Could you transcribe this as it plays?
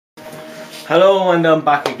Hello, and I'm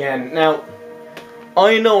back again. Now,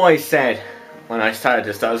 I know I said when I started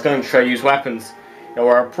this that I was going to try to use weapons that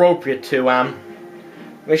were appropriate to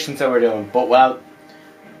missions that we're doing, but well,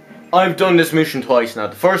 I've done this mission twice now.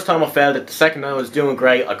 The first time I failed it, the second time I was doing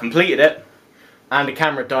great, I completed it, and the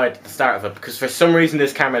camera died at the start of it because for some reason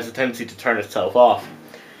this camera has a tendency to turn itself off.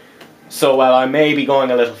 So while I may be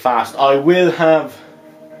going a little fast, I will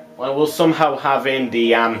somehow have in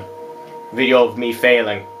the video of me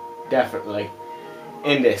failing, definitely,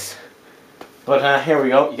 in this. But here we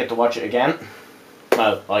go, you get to watch it again.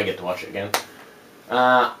 Well, I get to watch it again.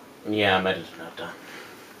 Yeah, I'm editing out that.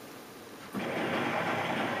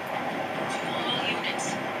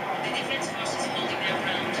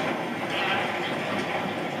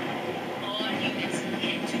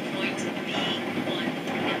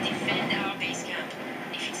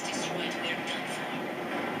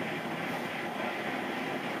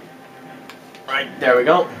 Right, there we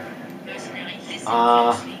go.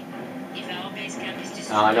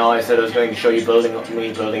 I know I said I was going to show you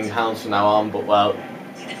building hounds from now on, but well,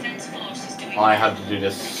 I have to do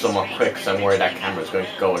this somewhat quick because I'm worried that camera's going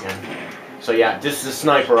to go again. So yeah, this is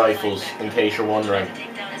sniper rifles, in case you're wondering.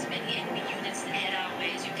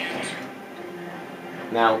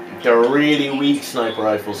 Now, they're really weak sniper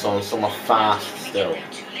rifles, so I'm somewhat fast still.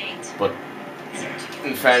 But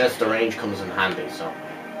in fairness, the range comes in handy, so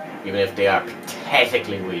even if they are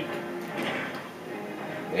pathetically weak.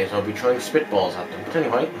 Yes, I'll be throwing spitballs at them. But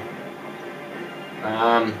anyway,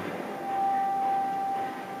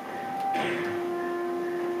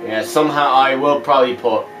 yeah, somehow I will probably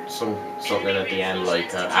put something at the end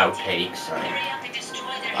like outtakes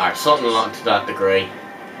or something along to that degree.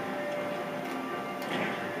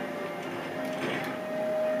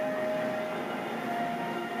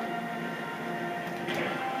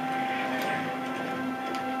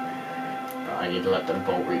 I need to let them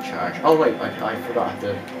both recharge. Oh wait, I forgot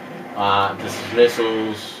to. This is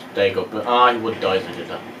missiles. They go. He would die if I did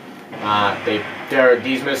that.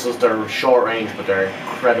 These missiles. They're short range, but they're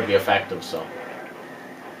incredibly effective. So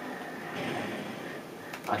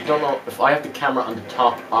I don't know if I have the camera on the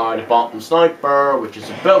top or the bottom sniper, which is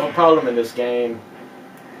a bit of a problem in this game.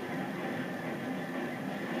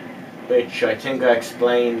 Which I think I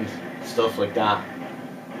explained stuff like that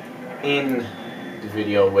in the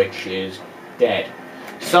video, which is dead.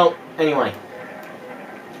 So anyway,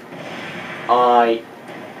 I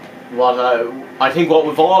think what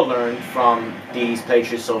we've all learned from these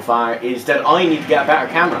playthroughs so far is that I need to get a better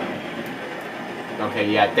camera. Okay,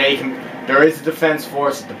 yeah, there is a defense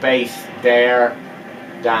force at the base there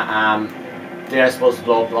that they're supposed to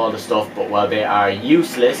blow up all the stuff, but well, they are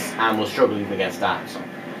useless and will struggle even against that. So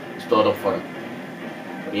let's blow it up for them.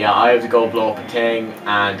 Yeah, I have to go blow up a thing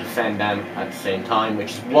and defend them at the same time,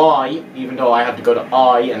 which is why, even though I have to go to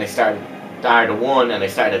I and I started at 1 and I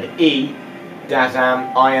started at E, that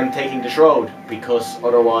I am taking the Shroud, because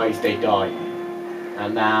otherwise they die.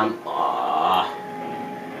 And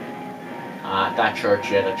that church,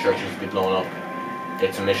 yeah, that church is to be blown up.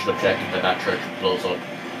 It's a mission objective that church blows up.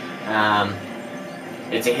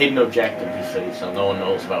 It's a hidden objective, you see, so no one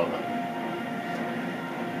knows about it.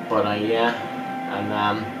 But yeah. And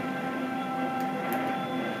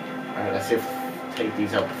alright, let's see if I take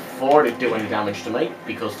these out before they do any damage to me,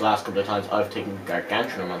 because the last couple of times I've taken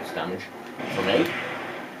gargantuan amounts of damage from me.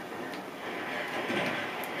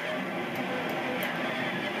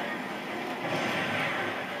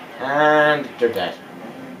 And they're dead.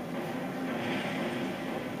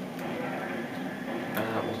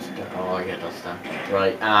 What's that? Oh yeah, that's that.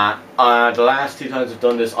 Right. The last two times I've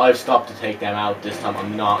done this, I've stopped to take them out. This time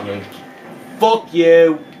I'm not going to. Fuck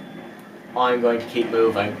you! I'm going to keep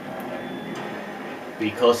moving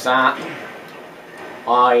because I'm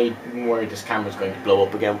worried this camera's going to blow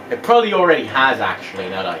up again. It probably already has, actually,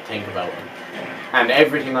 now that I think about it. And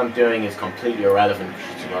everything I'm doing is completely irrelevant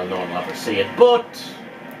because, well, no one will ever see it. But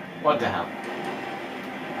what the hell?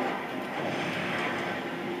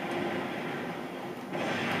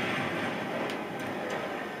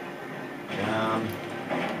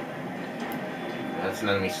 That's an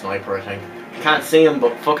enemy sniper, I think. Can't see him,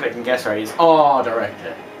 but fuck it, I can guess where he is. Oh, direct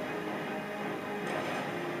hit.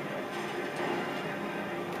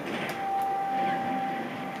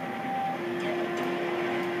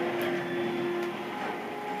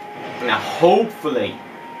 Now, hopefully,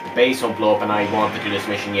 the base won't blow up and I won't have to do this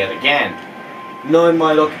mission yet again. Knowing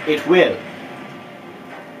my luck, it will.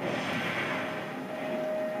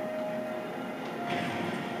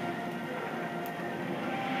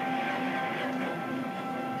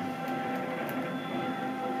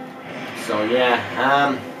 So yeah,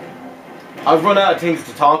 I've run out of things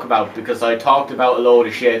to talk about because I talked about a load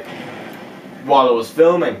of shit while I was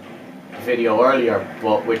filming the video earlier,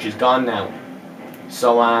 but which is gone now.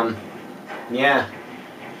 So yeah,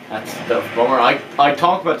 that's the bummer. I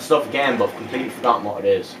talked about the stuff again, but completely forgotten what it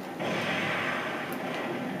is.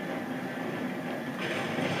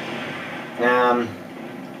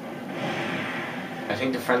 I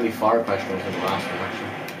think the friendly fire question was in the last one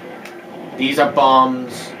actually. These are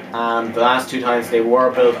bombs. The last two times they were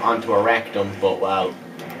built onto a rectum, but well.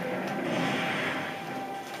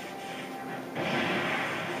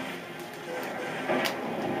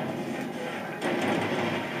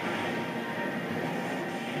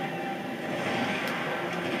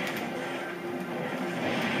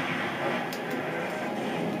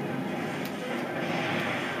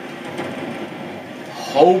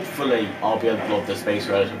 Hopefully I'll be able to blow up this base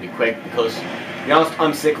relatively quick, because to be honest,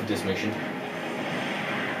 I'm sick of this mission.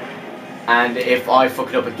 And if I fuck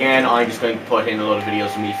it up again, I'm just going to put in a lot of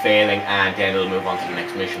videos of me failing, and then it'll move on to the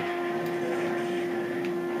next mission.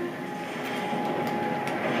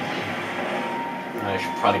 I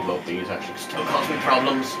should probably blow up these actually, because it'll cause me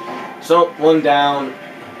problems. So, 1 down.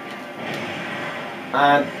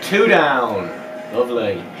 And 2 down.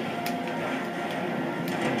 Lovely.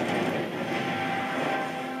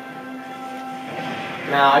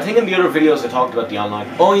 Now, I think in the other videos I talked about the online.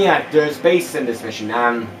 Oh yeah, there's bases in this mission.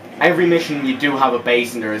 Every mission you do have a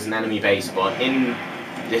base and there is an enemy base, but in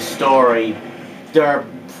this story, they're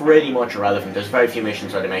pretty much irrelevant. There's very few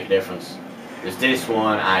missions where they make a difference. There's this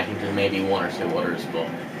one, I think there's maybe 1 or 2 others, but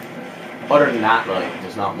other than that, like,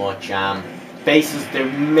 there's not much. Bases, they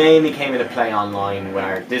mainly came into play online,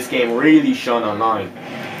 where this game really shone online.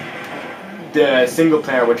 The single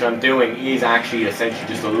player which I'm doing is actually essentially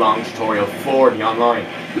just a long tutorial for the online.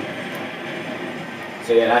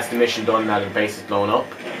 So yeah, that's the mission done now that the base is blown up.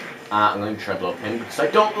 I'm going to try to blow up him because I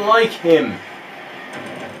don't like him.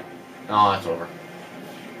 Oh, that's over.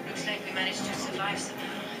 Looks like we managed to survive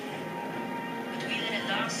somehow. But we let a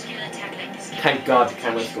large-scale attack like this. Thank God the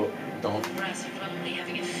cameras go don't. Brass are probably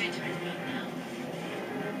having a fit right about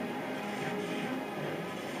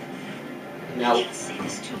now. Now,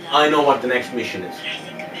 I know what the next mission is. I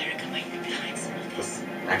think America might be behind some of this.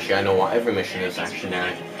 Actually, I know what every mission is actually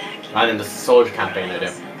now. Rather than the soldier campaign I do.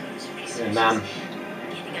 And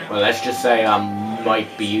well, let's just say I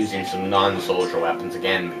might be using some non-soldier weapons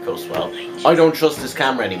again because, well, I don't trust this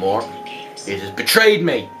camera anymore. It has betrayed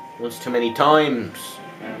me once too many times.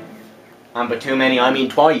 And by too many, I mean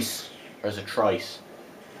twice. Or is it thrice?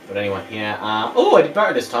 But anyway, yeah. Oh, I did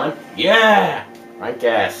better this time. Yeah! I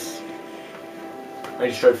guess. I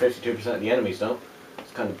destroyed 52% of the enemies though.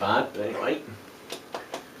 It's kind of bad, but anyway.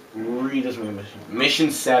 Read us mission.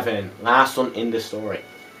 Mission 7. Last one in the story.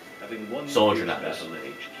 Soldier, that is.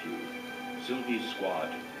 Sylvie's squad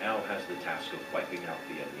now has the task of wiping out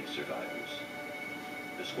the enemy survivors.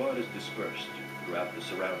 The squad is dispersed throughout the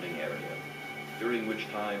surrounding area, during which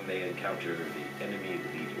time they encounter the enemy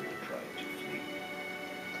leader trying to flee.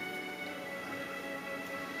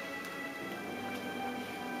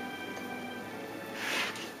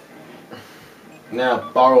 Now,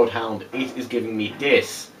 Borrowed Hound, it is giving me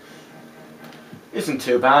this. Isn't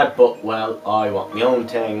too bad, but well, I want my own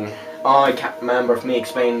thing. I can't remember if me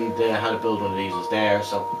explaining how to build one of these was there,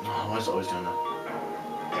 so I was always doing that.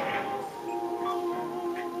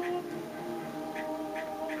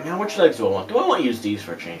 Now, which legs do I want? Do I want to use these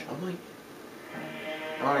for a change? I might.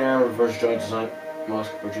 Oh yeah, reverse joint design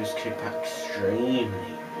must reduce kickback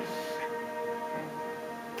extremely.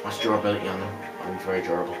 What's durability on them? I'm very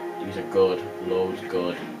durable. These are good. Loads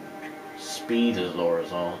good. Speed is lower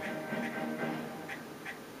as well.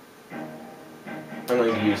 I'm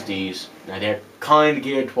going to use these. Now they're kind of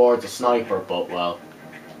geared towards a sniper, but well,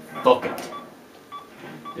 fuck it.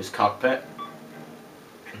 This cockpit.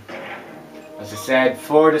 As I said,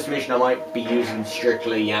 for this mission I might be using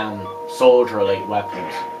strictly soldier-related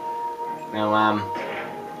weapons. Now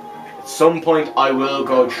at some point I will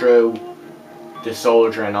go through the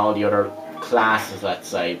soldier and all the other classes, let's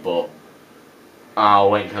say, but I'll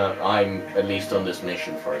wait until I'm at least done this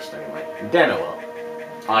mission first anyway. And then I will.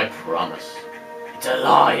 I promise. It's a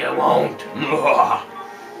lie, I won't.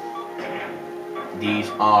 These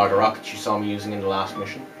are the rockets you saw me using in the last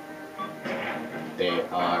mission. They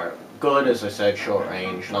are good, as I said, short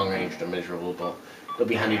range, long range, they're miserable, but they'll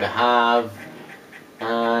be handy to have.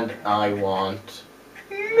 And I want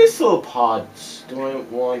missile pods. Do I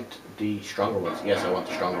want the stronger ones? Yes, I want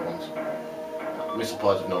the stronger ones. Missile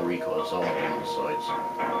pods have no recoil, so I want them on the sides.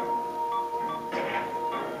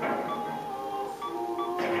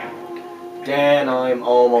 Then I'm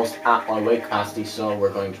almost at my weight capacity, so we're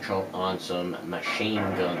going to throw on some machine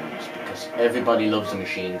guns, because everybody loves a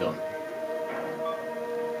machine gun.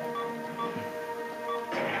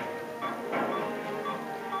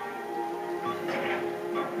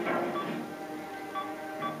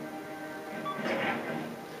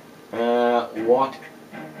 what?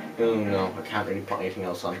 Oh no, I can't really put anything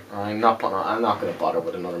else on. I'm not going to bother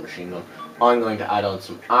with another machine gun. I'm going to add on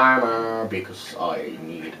some armor because I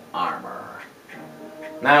need armor.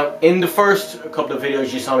 Now, in the first couple of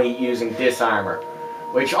videos you saw me using this armor,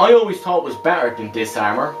 which I always thought was better than this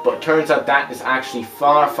armor, but it turns out that is actually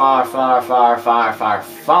far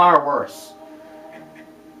worse.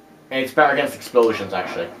 It's better against explosions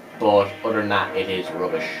actually, but other than that it is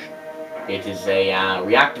rubbish. It is a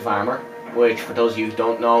reactive armor, which for those of you who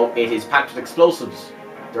don't know, it is packed with explosives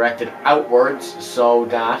directed outwards so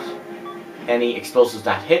that any explosives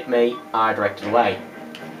that hit me are directed away.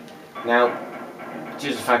 Now, due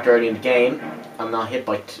to the fact early in the game, I'm not hit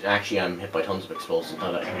by, actually I'm hit by tons of explosives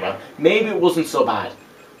now that I think about it. Maybe it wasn't so bad,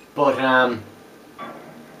 but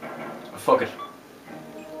fuck it,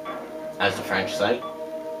 as the French say.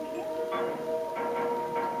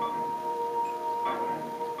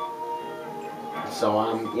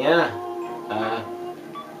 So yeah,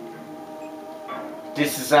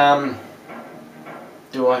 this is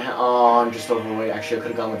do I? Oh, I'm just overweight. Actually, I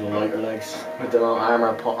could have gone with the lighter legs with the armor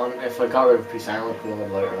I put on. If I got rid of a piece of armor, I could have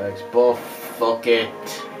gone with lighter legs. But fuck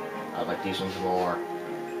it, I like these ones more.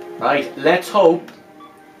 Right, let's hope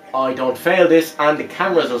I don't fail this and the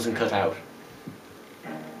camera doesn't cut out.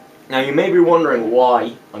 Now you may be wondering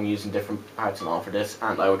why I'm using different parts and all for this,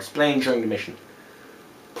 and I'll explain during the mission.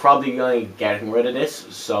 Probably going to be getting rid of this,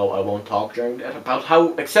 so I won't talk during that about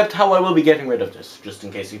how, except how I will be getting rid of this, just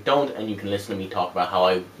in case you don't, and you can listen to me talk about how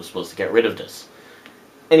I was supposed to get rid of this.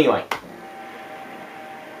 Anyway.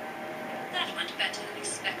 That went better than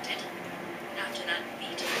expected. After that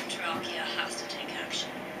meeting, Trachea has to take action.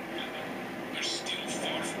 They're still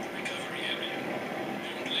far from the recovery area.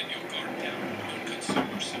 Don't let your guard down. Don't consume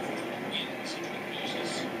yourself with wins and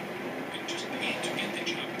losses. You just need to get the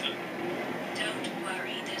job done. Don't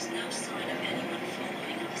worry, there's no sign of anyone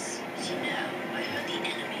following us. But you know, I heard the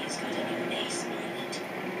enemy's got a new ace pilot.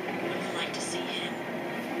 I'd like to see him.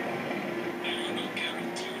 There are no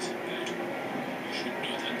guarantees in battle. You should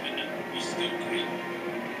know that, Anna. He's still green.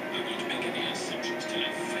 I won't make any assumptions till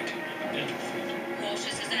I fight him on the battlefield.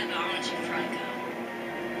 Cautious as ever, aren't you, Franco?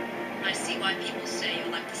 I see why people say you're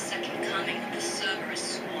like the second coming of the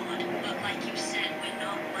Cerberus squad. But like you said, we're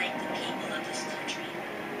not like the people of this country.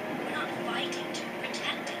 We're not fighting to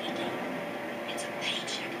protect anything. It's a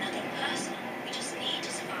paycheck, nothing personal. We just need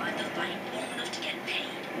to survive the fight long enough to get paid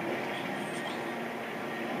and move on.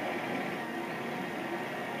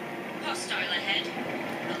 Hostile ahead.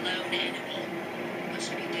 A lone enemy. What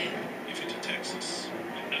should we do? If it attacks us,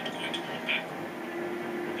 I'm not going to hold back.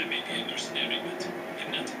 I may be a mercenary, but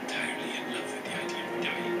I'm not entirely in love with the idea of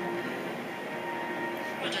dying.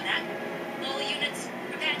 Roger that. All units,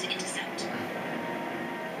 prepare to intercept.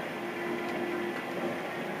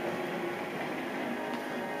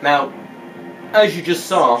 Now, as you just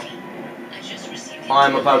saw, I just received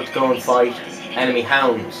I'm about to go and fight enemy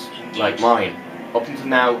hounds like mine. Up until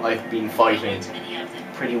now, I've been fighting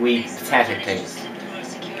pretty weak, pathetic things.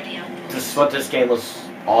 This is what this game was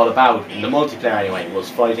all about, in the multiplayer anyway, was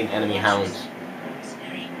fighting enemy hounds.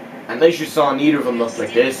 And as you saw, neither of them looked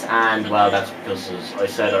like this, and well, that's because, as I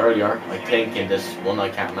said earlier, I think in this one, I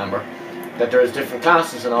can't remember, that there's different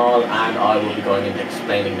classes and all, and I will be going into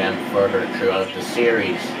explaining them further throughout the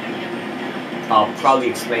series. I'll probably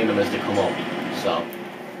explain them as they come up, so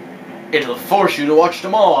it'll force you to watch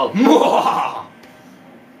them all.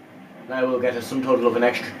 Now we'll get a sum total of an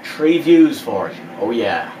extra 3 views for it. Oh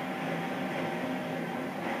yeah.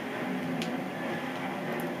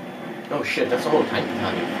 Oh shit, that's a whole tank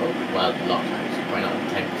battalion. Oh, well, a lot of tanks. Probably not a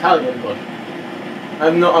tank battalion, but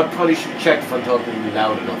I probably should check if I'm talking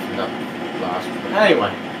loud enough in that blast. But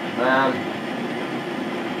anyway,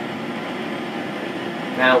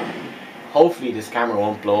 now hopefully this camera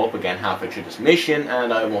won't blow up again halfway through this mission,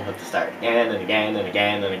 and I won't have to start again and again and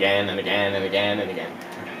again and again and again and again and again.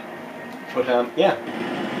 But yeah.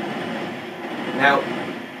 Now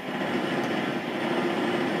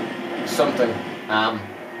something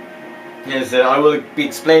is that I will be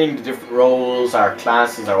explaining the different roles or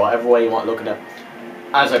classes or whatever way you want to look at them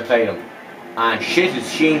as I play them. And shit, is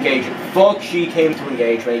she engaging? Fuck, she came to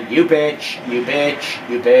engage me. You bitch, you bitch,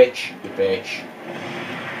 you bitch, you bitch.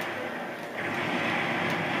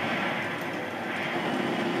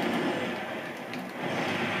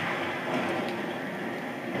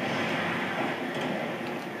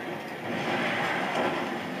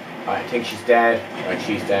 I think she's dead. Right,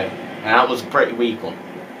 she's dead. And that was a pretty weak one.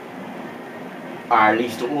 Or at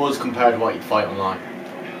least it was compared to what you'd fight online.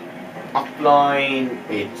 Offline,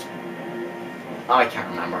 it's... I can't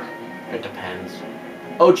remember. It depends.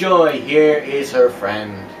 Oh joy, here is her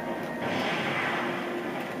friend.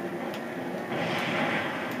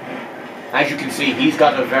 As you can see, he's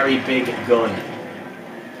got a very big gun.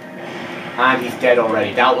 And he's dead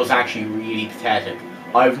already. That was actually really pathetic.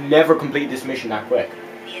 I've never completed this mission that quick.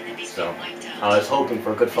 The enemy's So, been wiped out. I was hoping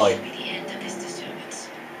for a good This fight. should be the end of this disturbance.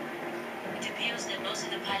 It appears that most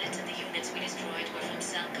of the pilots and the units we destroyed were from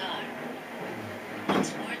Selkar.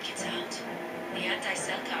 Once word gets out, the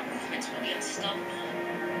anti-Selkar movements will be unstoppable.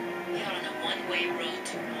 We are on a one-way road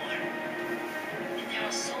to war. And there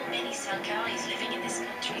are so many Selkaris living in this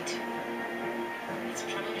country too. It's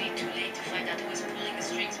probably too late to find out who is pulling the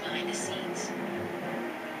strings behind the scenes.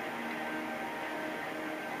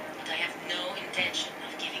 But I have no intention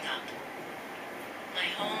of giving up. My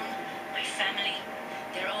home, my family,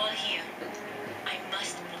 they're all here. I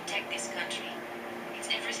must protect this country. It's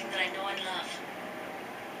everything that I know and love.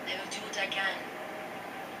 I will do what I can.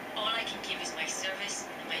 All I can give is my service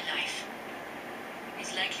and my life.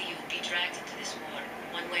 It's likely you will be dragged into this war,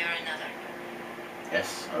 one way or another.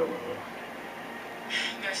 Yes, I will.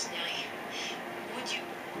 Mercenary, would you?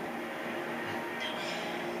 No,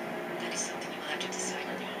 that is something you will have to decide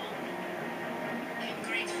on your own. I am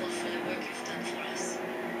grateful for the work you've done for us.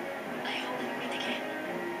 I hope we meet again,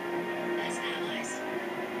 as allies.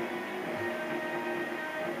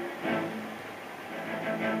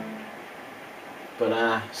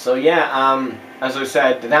 But, so yeah, as I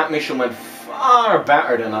said, that mission went far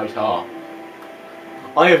better than I thought.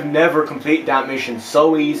 I have never completed that mission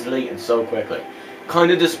so easily and so quickly.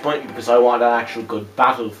 Kind of disappointing because I want an actual good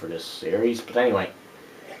battle for this series. But anyway,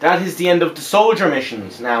 that is the end of the soldier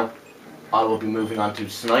missions. Now, I will be moving on to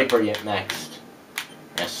sniper yet next.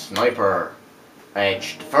 Yes, sniper. The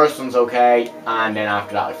first one's okay, and then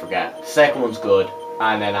after that I forget. The second one's good,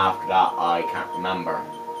 and then after that I can't remember.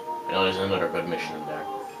 I know there's another good mission in there.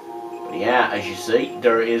 But yeah, as you see,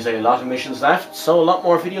 there is a lot of missions left, so a lot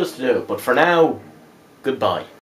more videos to do. But for now, goodbye.